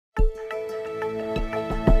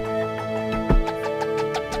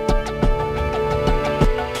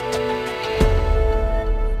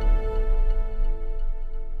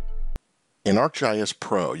In ArcGIS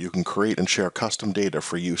Pro, you can create and share custom data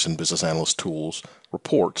for use in Business Analyst tools,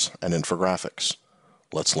 reports, and infographics.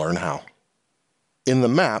 Let's learn how. In the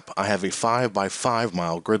map, I have a 5 by 5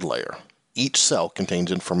 mile grid layer. Each cell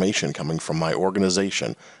contains information coming from my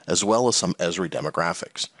organization, as well as some Esri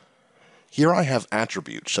demographics. Here I have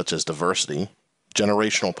attributes such as diversity,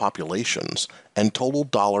 generational populations, and total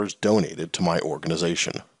dollars donated to my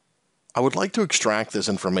organization. I would like to extract this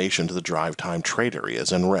information to the drive time trade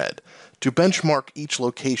areas in red to benchmark each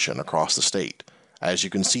location across the state. As you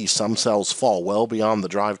can see, some cells fall well beyond the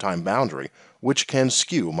drive time boundary, which can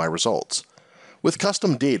skew my results. With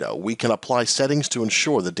custom data, we can apply settings to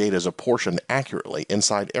ensure the data is apportioned accurately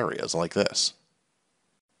inside areas like this.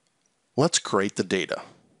 Let's create the data.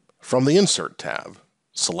 From the Insert tab,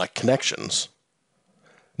 select Connections,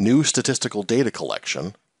 New Statistical Data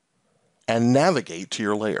Collection, and navigate to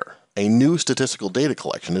your layer. A new statistical data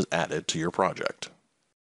collection is added to your project.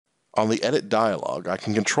 On the Edit dialog, I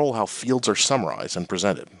can control how fields are summarized and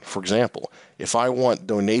presented. For example, if I want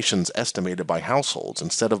donations estimated by households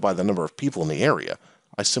instead of by the number of people in the area,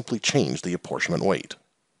 I simply change the apportionment weight.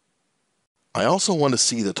 I also want to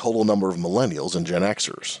see the total number of millennials and Gen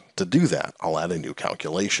Xers. To do that, I'll add a new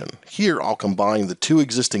calculation. Here, I'll combine the two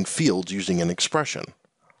existing fields using an expression.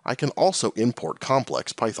 I can also import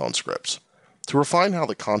complex Python scripts. To refine how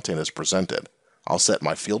the content is presented, I'll set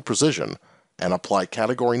my field precision and apply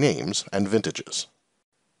category names and vintages.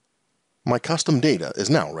 My custom data is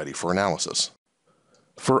now ready for analysis.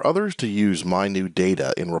 For others to use my new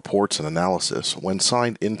data in reports and analysis when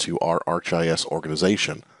signed into our ArcGIS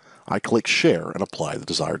organization, I click Share and apply the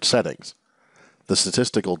desired settings. The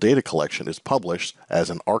statistical data collection is published as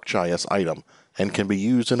an ArcGIS item and can be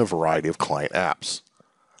used in a variety of client apps.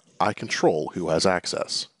 I control who has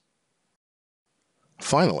access.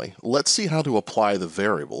 Finally, let's see how to apply the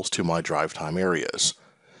variables to my drive time areas.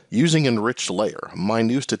 Using Enriched Layer, my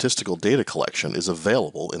new statistical data collection is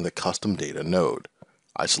available in the Custom Data node.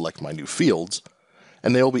 I select my new fields,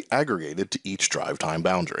 and they will be aggregated to each drive time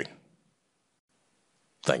boundary.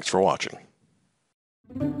 Thanks for watching.